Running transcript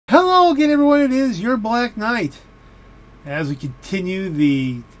Hello again, everyone. It is your Black Knight. As we continue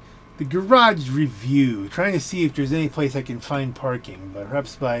the garage review, trying to see if there's any place I can find parking, but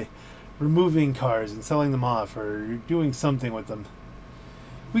perhaps by removing cars and selling them off or doing something with them.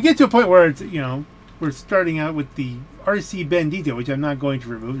 We get to a point where it's, we're starting out with the RC Bandito, which I'm not going to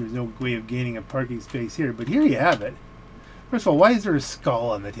remove. There's no way of gaining a parking space here, but here you have it. First of all, why is there a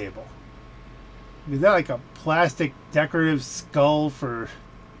skull on the table? Is that like a plastic decorative skull for...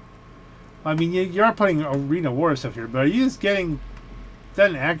 I mean, you are putting Arena War stuff here, but are you just getting... Is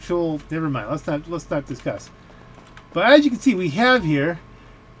that an actual... Never mind, let's not discuss. But as you can see, we have here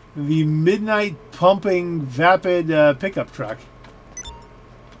the midnight pumping vapid pickup truck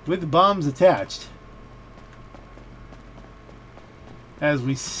with bombs attached. As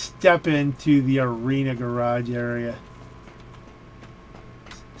we step into the arena garage area.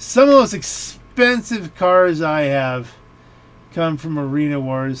 Some of the most expensive cars I have come from Arena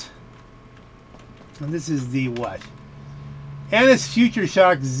Wars. And this is the what? Annis Future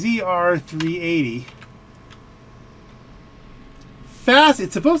Shock ZR380. Fast.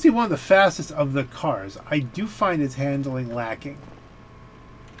 It's supposed to be one of the fastest of the cars. I do find its handling lacking.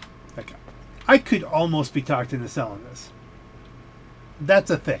 Like, I could almost be talked into selling this. That's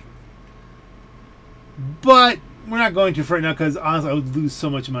a thing. But we're not going to for right now because honestly I would lose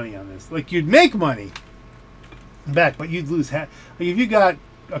so much money on this. Like, you'd make money back, but you'd lose half. Like, if you got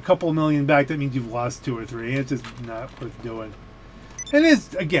a couple million back, that means you've lost 2 or 3. It's just not worth doing. And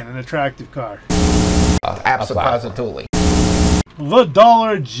it's, again, an attractive car. Absolutely. The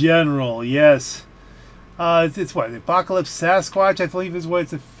Dollar General, yes. It's what, the Apocalypse Sasquatch, I believe is what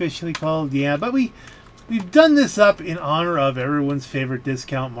it's officially called. Yeah, but we've done this up in honor of everyone's favorite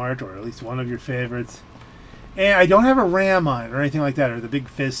discount mart, or at least one of your favorites. And I don't have a ram on it or anything like that, or the big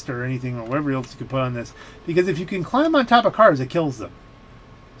fist or anything, or whatever else you can put on this. Because if you can climb on top of cars, it kills them.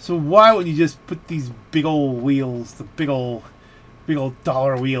 So why wouldn't you just put these big old wheels, the big old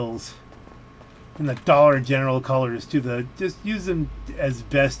dollar wheels, in the Dollar General colors to just use them as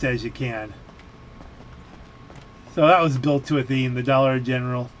best as you can. So that was built to a theme, the Dollar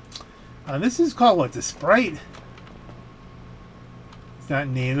General. This is called what, the Sprite? It's not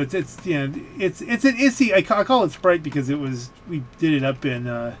named. It's an Issy. I call it Sprite because we did it up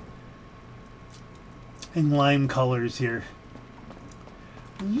in lime colors here.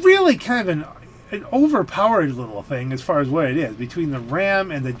 Really kind of an overpowered little thing as far as what it is. Between the RAM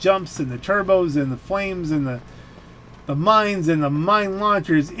and the jumps and the turbos and the flames and the mines and the mine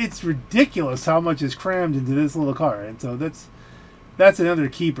launchers, it's ridiculous how much is crammed into this little car. And so that's another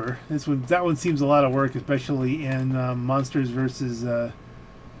keeper. That one seems a lot of work, especially in Monsters versus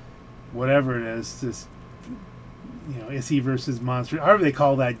whatever it is. This, Issy versus Monster, however they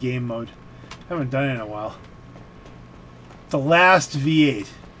call that game mode. I haven't done it in a while. The Last V8.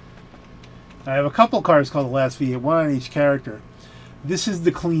 I have a couple cars called the Last V8, one on each character. This is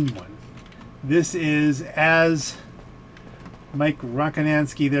the clean one. This is as Mike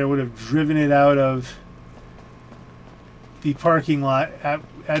Rokonansky there would have driven it out of the parking lot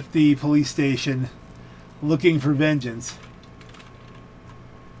at the police station looking for vengeance.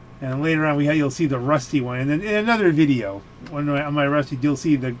 And later on you'll see the rusty one. And then in another video on my rusty, you'll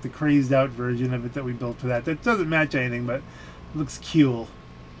see the crazed out version of it that we built for that. That doesn't match anything, but it looks cool.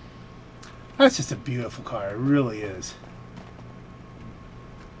 That's just a beautiful car. It really is.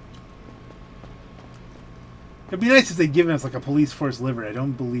 It'd be nice if they'd given us like a police force livery. I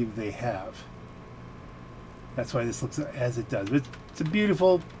don't believe they have. That's why this looks as it does. But it's a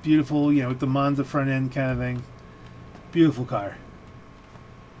beautiful, beautiful, with the Monza front end kind of thing. Beautiful car.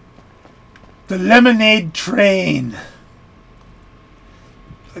 The Lemonade Train.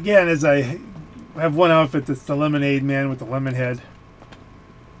 Again, as I have one outfit that's the Lemonade Man with the lemon head.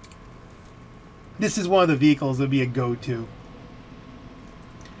 This is one of the vehicles that would be a go-to.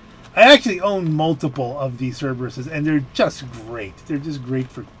 I actually own multiple of these Cerberuses, and they're just great. They're just great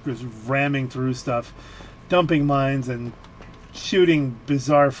for just ramming through stuff, dumping mines, and shooting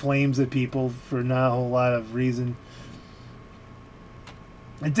bizarre flames at people for not a whole lot of reason.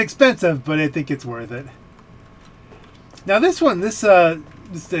 It's expensive, but I think it's worth it. Now this one, this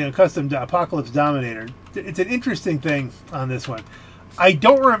custom Apocalypse Dominator, it's an interesting thing on this one. I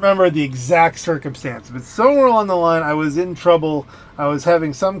don't remember the exact circumstance, but somewhere along the line I was in trouble. I was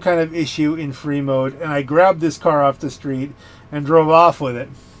having some kind of issue in free mode, and I grabbed this car off the street and drove off with it.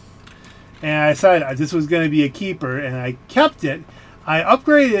 And I decided this was going to be a keeper, and I kept it. I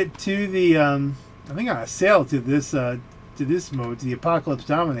upgraded it to the, I think on a sale to this mode, to the Apocalypse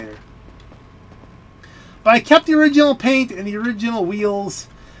Dominator. But I kept the original paint and the original wheels,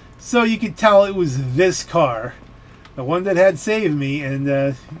 so you could tell it was this car. the one that had saved me, and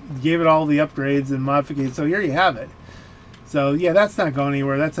gave it all the upgrades and modifications. So here you have it. So yeah, that's not going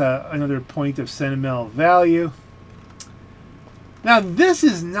anywhere. That's another point of sentimental value. Now this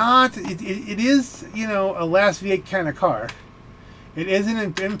is not, it is, you know, a last V8 kind of car. It isn't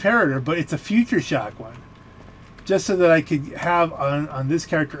an Imperator, but it's a Future Shock one. Just so that I could have on this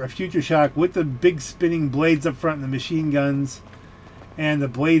character a Future Shock with the big spinning blades up front and the machine guns. And the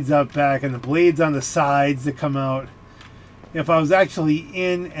blades up back and the blades on the sides that come out. If I was actually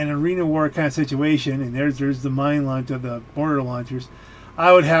in an arena war kind of situation, and there's the mine launch of the mortar launchers,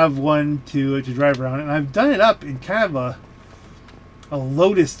 I would have one to drive around. And I've done it up in kind of a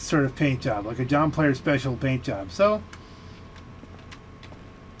Lotus sort of paint job, like a John Player special paint job. So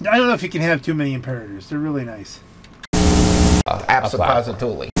I don't know if you can have too many Imperators. They're really nice.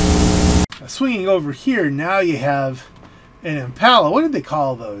 Absolutely. Swinging over here, now you have an Impala. What did they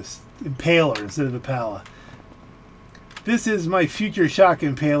call those? Impaler instead of Impala. This is my Future Shock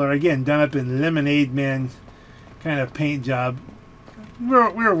Impaler, again done up in Lemonade Man kind of paint job. We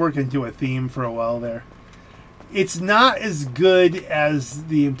were working to a theme for a while there. It's not as good as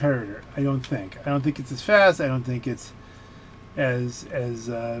the Imperator, I don't think. I don't think it's as fast. I don't think it's as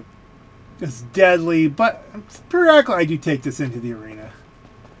deadly. But periodically, I do take this into the arena.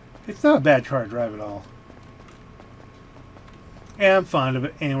 It's not a bad car to drive at all. And I'm fond of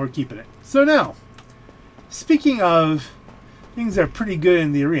it, and we're keeping it. So now, speaking of things that are pretty good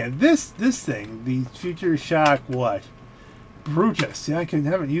in the arena, this thing, the Future Shock what? Brutus. Yeah, I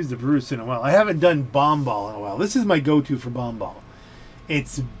haven't used the Brutus in a while. I haven't done Bomb Ball in a while. This is my go-to for Bomb Ball.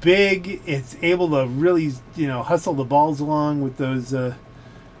 It's big. It's able to really, you know, hustle the balls along with those,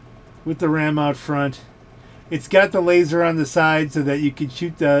 with the ram out front. It's got the laser on the side so that you can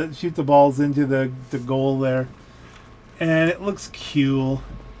shoot the balls into the goal there, and it looks cool.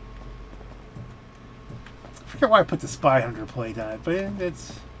 I forget why I put the Spy Hunter plate on it, but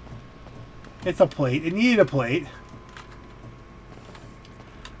it's a plate. It needed a plate.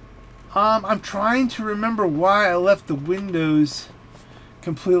 I'm trying to remember why I left the windows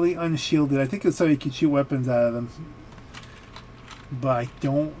completely unshielded. I think it's so you could shoot weapons out of them, but I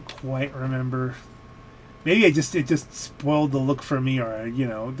don't quite remember. Maybe it just spoiled the look for me, or you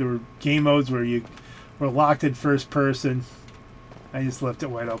know, there were game modes where you were locked in first person. I just left it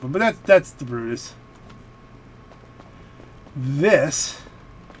wide open, but that's the Brutus. This,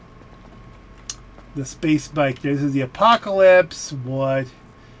 the space bike. This is the Apocalypse. What?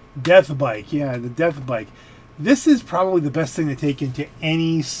 Death Bike, yeah, the Death Bike. This is probably the best thing to take into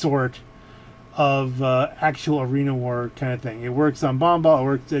any sort of actual arena war kind of thing. It works on Bomb Ball. It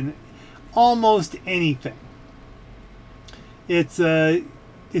works in almost anything. I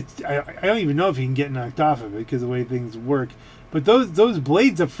don't even know if you can get knocked off of it because of the way things work. But those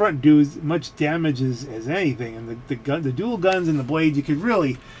blades up front do as much damage as anything, and the dual guns and the blades, you could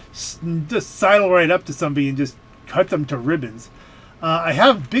really just sidle right up to somebody and just cut them to ribbons. I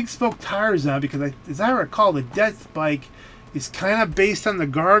have big spoke tires now because, as I recall, the Death Bike is kind of based on the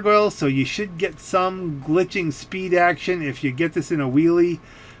Gargoyle, so you should get some glitching speed action if you get this in a wheelie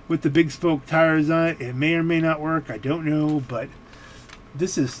with the big spoke tires on it. It may or may not work. I don't know, but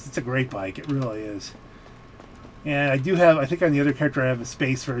it's a great bike. It really is. And I do have, I think on the other character I have a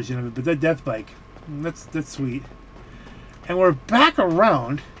space version of it, but that Death Bike, that's sweet. And we're back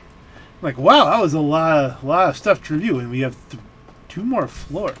around. Like, wow, that was a lot of stuff to review, and we have 2 more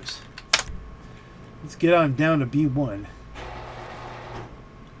floors. Let's get on down to B1.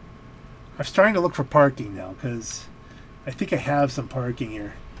 I'm starting to look for parking now because I think I have some parking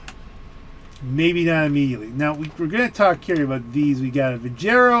here. Maybe not immediately. Now we're going to talk here about these. We got a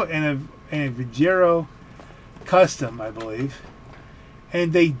Vigero and a Vigero Custom, I believe,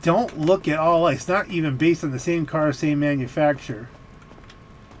 and they don't look at all like. It's not even based on the same car, same manufacturer.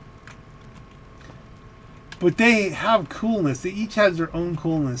 But they have coolness. They each have their own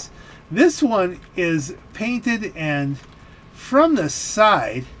coolness. This one is painted, and from the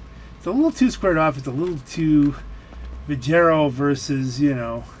side, it's a little too squared off. It's a little too Vigero versus, you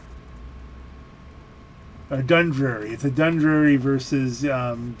know, a Dundreary. It's a Dundreary versus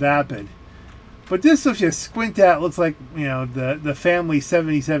Vapid. But this, if you squint at, looks like, you know, the family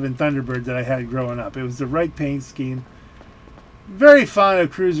 77 Thunderbird that I had growing up. It was the right paint scheme. Very fond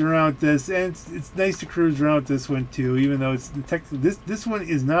of cruising around with this, and it's nice to cruise around with this one too, even though it's this one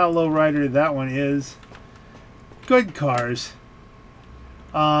is not a lowrider. That one is. Good cars.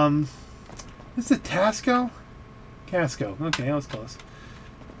 This is a Tasco? Casco. Okay, that was close.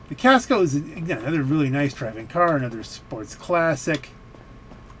 The Casco is, again, another really nice driving car, another sports classic.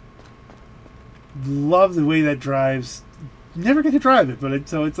 Love the way that drives. never get to drive it. But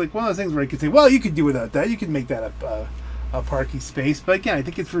so it's like one of those things where I could say, well, you could do without that. You could make that a parking space. But again, I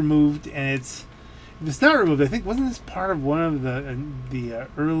think it's removed, and if it's not removed, I think wasn't this part of one of the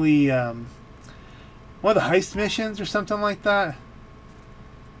early one of the heist missions or something like that.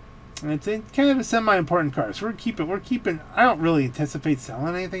 And it's kind of a semi-important car, so we're keeping. I don't really anticipate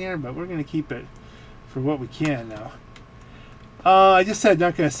selling anything here, but we're going to keep it for what we can now. I just said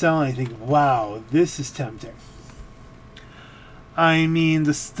not going to sell anything. Wow, this is tempting. I mean,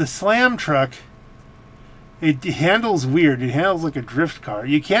 the Slam truck, it handles weird. It handles like a drift car.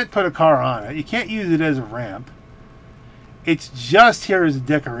 You can't put a car on it. You can't use it as a ramp. It's just here as a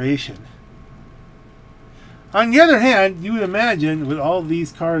decoration. On the other hand, you would imagine with all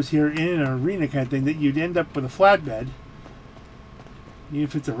these cars here in an arena kind of thing that you'd end up with a flatbed, even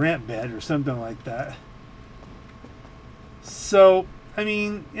if it's a ramp bed or something like that. So, I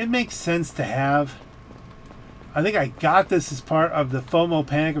mean, it makes sense to have. I think I got this as part of the FOMO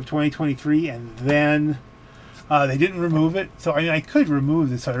panic of 2023, and then they didn't remove it. So, I mean, I could remove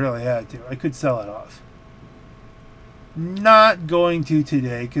this if I really had to. I could sell it off. Not going to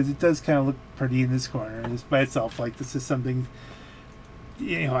today because it does kind of look pretty in this corner just by itself. Like this is something,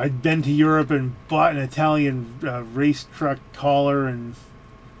 you know, I'd been to Europe and bought an Italian race truck collar and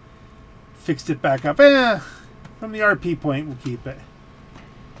fixed it back up. From the RP point, we'll keep it.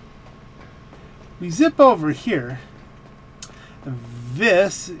 We zip over here.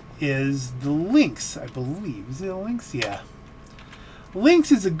 This is the Lynx, I believe. Is it a Lynx? Yeah.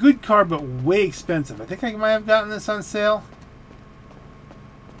 Lynx is a good car, but way expensive. I think I might have gotten this on sale.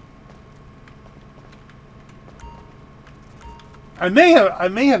 I may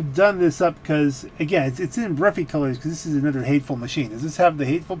have done this up because, again, it's in roughy colors because this is another Hateful machine. Does this have the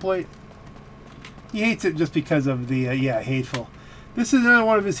Hateful plate? He hates it just because of the, yeah, Hateful. This is another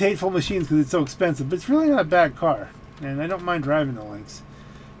one of his Hateful machines because it's so expensive, but it's really not a bad car. And I don't mind driving the Lynx.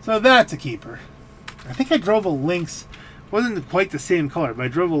 So that's a keeper. I think I drove a Lynx. Wasn't quite the same color, but I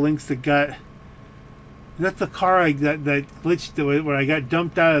drove a Lynx that got... That's the car that glitched where I got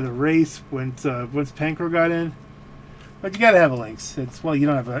dumped out of the race once Pancro got in. But you got to have a Lynx. It's, well, you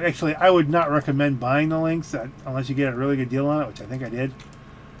don't have a... Actually, I would not recommend buying the Lynx unless you get a really good deal on it, which I think I did.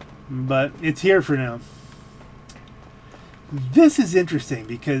 But it's here for now. This is interesting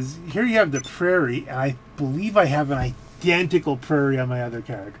because here you have the Prairie, and I believe I have an identical Prairie on my other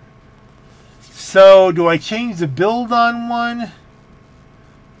character. So, do I change the build on one?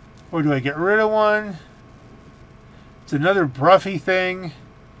 Or do I get rid of one? It's another Bruffy thing.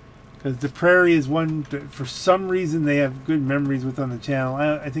 Because the Prairie is one that, for some reason, they have good memories with on the channel.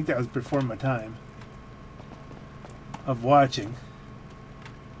 I think that was before my time of watching.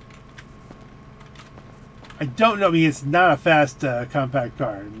 I don't know. I mean, it's not a fast compact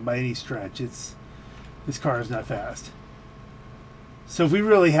car by any stretch. This car is not fast. So if we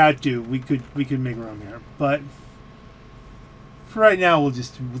really had to, we could make room here. But for right now, we'll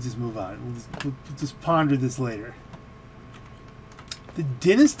just move on. We'll just ponder this later. The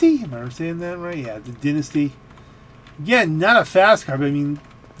Dynasty? Am I saying that right? Yeah, the Dynasty. Again, not a fast car, but I mean,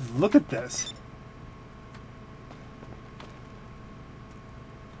 look at this.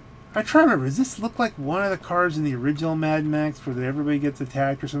 I try to remember, does this look like one of the cars in the original Mad Max where everybody gets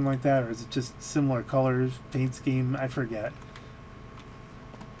attacked or something like that? Or is it just similar colors, paint scheme? I forget.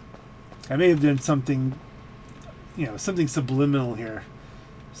 I may have done something, you know, something subliminal here.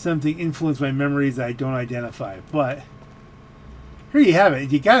 Something influenced by memories I don't identify. But here you have it.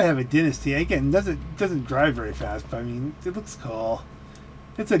 You gotta have a Dynasty. Again, it doesn't drive very fast, but I mean, it looks cool.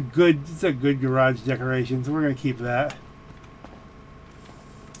 It's a good garage decoration, so we're gonna keep that.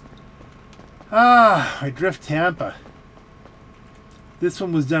 I Drift Tampa. This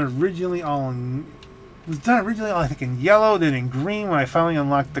one was done originally I think in yellow, then in green when I finally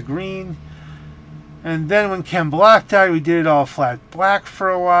unlocked the green. And then when Ken Block died, we did it all flat black for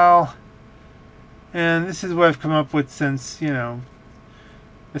a while. And this is what I've come up with since, you know,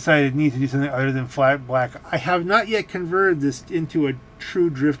 decided I need to do something other than flat black. I have not yet converted this into a true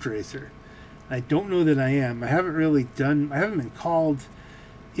drift racer. I don't know that I am. I haven't been called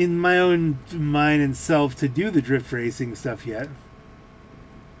in my own mind and self to do the drift racing stuff yet.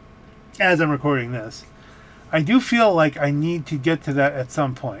 As I'm recording this. I do feel like I need to get to that at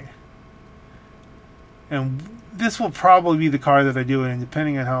some point. And this will probably be the car that I do, and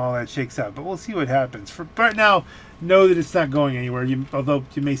depending on how all that shakes out. But we'll see what happens. For right now, know that it's not going anywhere, although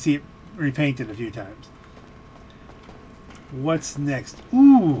you may see it repainted a few times. What's next?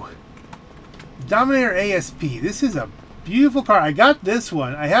 Ooh! Dominator ASP. This is a beautiful car. I got this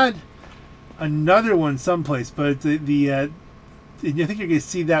one. I had another one someplace, but I think you're going to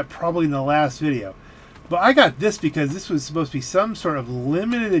see that probably in the last video. But I got this because this was supposed to be some sort of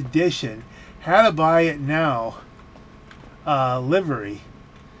limited edition, how to buy it now livery.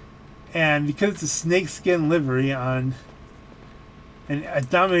 And because it's a snakeskin livery on a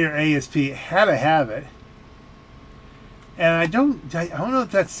Dominator ASP, it had to have it. And I don't know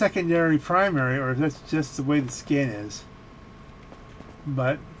if that's secondary, primary, or if that's just the way the skin is.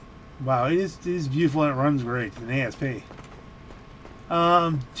 But wow, it is beautiful and it runs great. An ASP.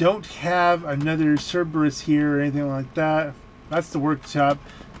 Don't have another Cerberus here or anything like that. That's the workshop.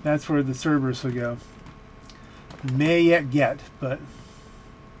 That's where the Cerberus will go. May yet get, but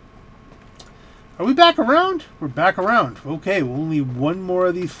are we back around? We're back around. Okay, well, only one more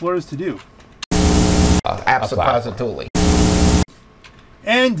of these floors to do. Absolutely.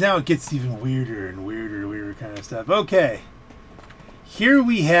 And now it gets even weirder and weirder kind of stuff. Okay, here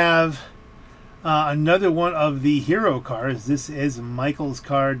we have another one of the hero cars. This is Michael's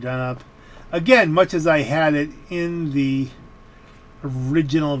car done up again, much as I had it in the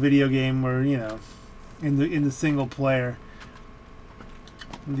original video game, where you know, in the single player.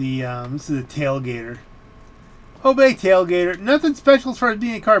 The this is a tailgater. Obey tailgater. Nothing special as far as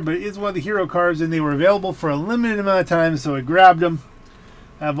being a car, but it is one of the hero cars, and they were available for a limited amount of time, so I grabbed them.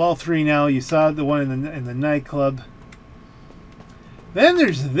 I have all three now. You saw the one in the nightclub. Then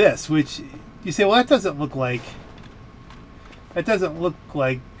there's this, which you say, well, that doesn't look like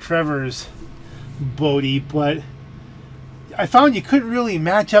Trevor's Bodie, but I found you couldn't really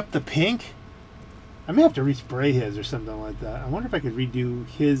match up the pink. I may have to respray his or something like that. I wonder if I could redo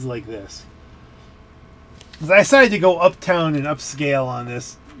his like this. Because I decided to go uptown and upscale on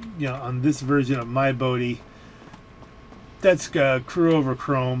this, you know, on this version of my Bodie. That's crew over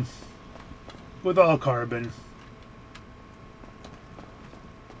chrome with all carbon.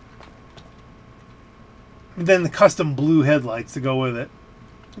 And then the custom blue headlights to go with it.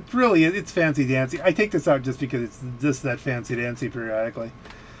 It's fancy dancy. I take this out just because it's just that fancy dancy periodically.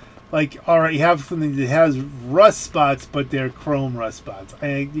 Like, all right, you have something that has rust spots, but they're chrome rust spots.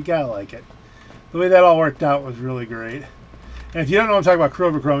 You gotta like it. The way that all worked out was really great. And if you don't know what I'm talking about, crew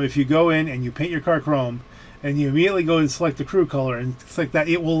over chrome, if you go in and you paint your car chrome, and you immediately go and select the crew color and select that,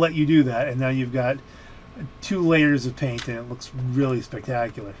 it will let you do that. And now you've got 2 layers of paint, and it looks really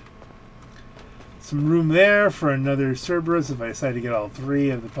spectacular. Some room there for another Cerberus if I decide to get all 3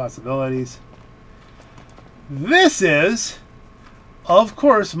 of the possibilities. This is, of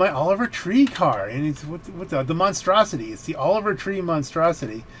course, my Oliver Tree car, and it's the monstrosity. It's the Oliver Tree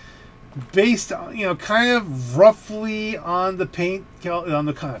monstrosity, based on, you know, kind of roughly on the paint, on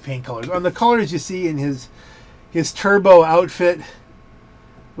the kind of paint colors, on the colors you see in his turbo outfit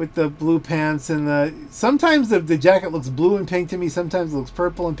with the blue pants and the. Sometimes the jacket looks blue and pink to me. Sometimes it looks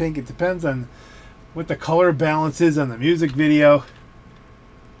purple and pink. It depends on what the color balance is on the music video.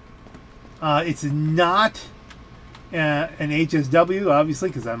 It's not an HSW, obviously,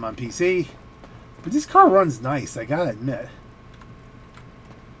 because I'm on PC. But this car runs nice, I gotta admit.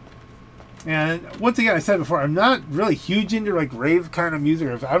 And once again, I said before, I'm not really huge into like rave kind of music,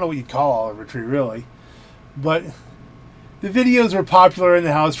 or I don't know what you'd call Oliver Tree, really. But the videos were popular in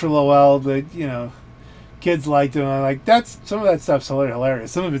the house for a little while. The, you know, kids liked them. I'm like, some of that stuff's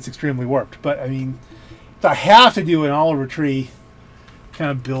hilarious. Some of it's extremely warped. But I mean, if I have to do an Oliver Tree kind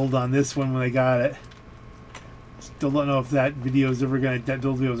of build on this one when I got it. Still don't know if that build video is ever gonna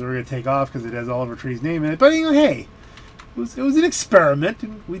take off because it has Oliver Tree's name in it. But you know, hey, it was an experiment,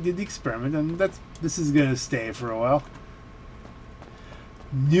 and we did the experiment, and this is gonna stay for a while.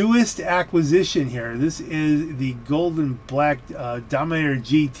 Newest acquisition here. This is the golden black Dominator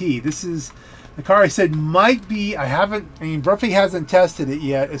GT. This is the car I said might be. I mean, Bruffy hasn't tested it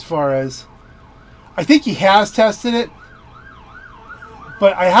yet. As far as I think he has tested it.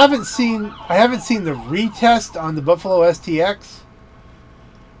 But I haven't seen the retest on the Buffalo STX.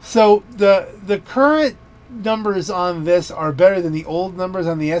 So the current numbers on this are better than the old numbers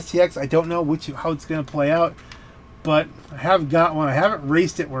on the STX. I don't know how it's going to play out, but I have got one. I haven't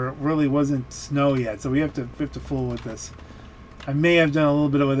raced it where it really wasn't snow yet, so we have to fool with this. I may have done a little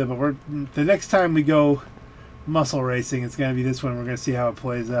bit with it, but the next time we go muscle racing, it's going to be this one. We're going to see how it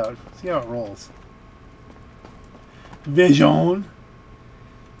plays out, see how it rolls. Vision.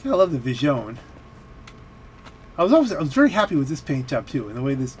 I love the Vision. I was very happy with this paint job too, and the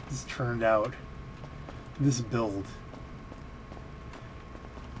way this turned out. This build.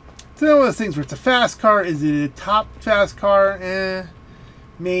 It's one of those things where it's a fast car. Is it a top fast car?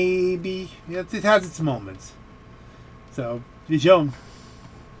 Maybe. Yeah, it has its moments. So, Vision.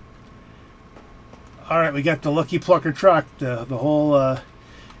 All right, we got the Lucky Plucker truck. The whole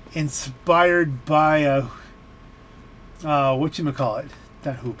inspired by whatchamacallit.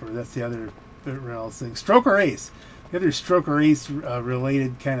 Not Hooper, that's the other Reynolds thing. Stroker Ace. The other Stroker Ace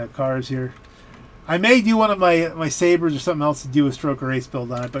related kind of cars here. I may do one of my Sabres or something else to do a Stroker Ace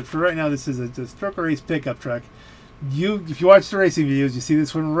build on it, but for right now, this is a Stroker Ace pickup truck. If you watch the racing videos, you see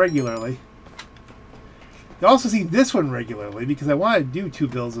this one regularly. You also see this one regularly because I wanted to do 2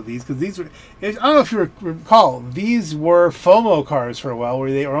 builds of these because these were, I don't know if you recall, these were FOMO cars for a while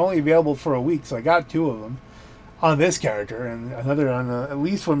where they were only available for a week, so I got 2 of them on this character and another on at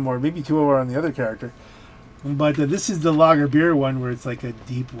least one more, maybe 2 more on the other character. But this is the lager beer one where it's like a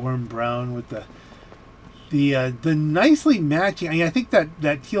deep warm brown with the nicely matching. I mean, I think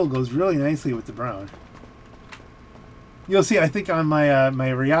that teal goes really nicely with the brown. You'll see, I think on my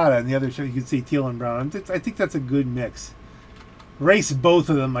my Riata and the other show, you can see teal and brown. I think that's a good mix. Race both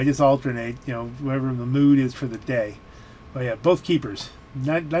of them. I just alternate, you know, whatever the mood is for the day. But yeah, both keepers.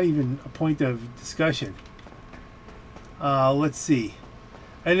 Not even a point of discussion. Let's see.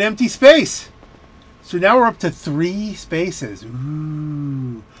 An empty space. So now we're up to 3 spaces.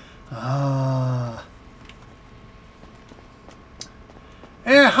 Ooh. Ah.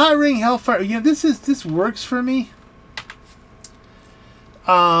 And Hot Ring Hellfire. You know, this works for me.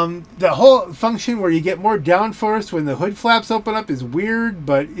 The whole function where you get more downforce when the hood flaps open up is weird,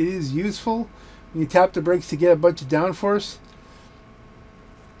 but it is useful when you tap the brakes to get a bunch of downforce.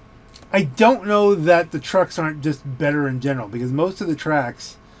 I don't know that the trucks aren't just better in general, because most of the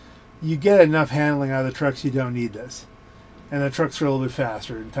tracks, you get enough handling out of the trucks, you don't need this. And the trucks are a little bit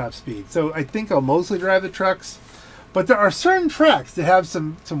faster in top speed. So I think I'll mostly drive the trucks. But there are certain tracks that have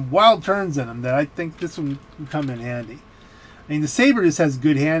some wild turns in them that I think this one can come in handy. I mean, the Sabre just has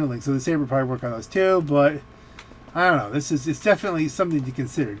good handling, so the Sabre probably work on those too, but I don't know. It's definitely something to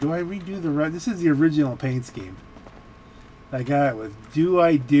consider. Do I redo the this is the original paint scheme I got it with. Do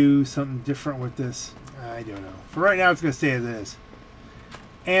I do something different with this? I don't know. For right now, it's going to stay as it is.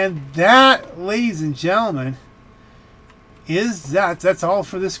 And that, ladies and gentlemen, that's all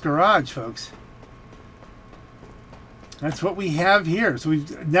for this garage, folks. That's what we have here. So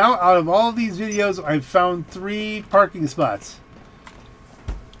we've now, out of all of these videos, I've found 3 parking spots.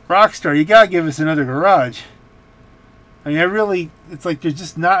 Rockstar, you gotta give us another garage. I mean, it's like there's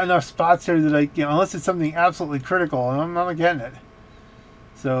just not enough spots there that unless it's something absolutely critical, and I'm not getting it.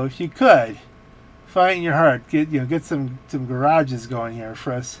 So if you could, fight in your heart, get some garages going here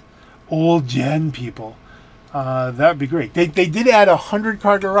for us old gen people. That'd be great. They did add a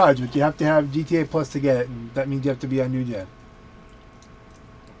 100-car garage, but you have to have GTA Plus to get it, and that means you have to be on new gen.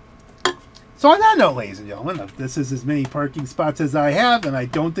 So on that note, ladies and gentlemen, if this is as many parking spots as I have, and I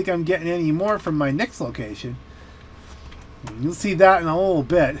don't think I'm getting any more from my next location. You'll see that in a little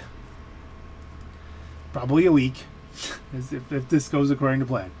bit. Probably a week, if this goes according to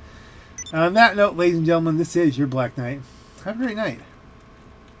plan. On that note, ladies and gentlemen, this is your Black Knight. Have a great night.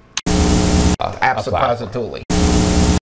 Absolutely.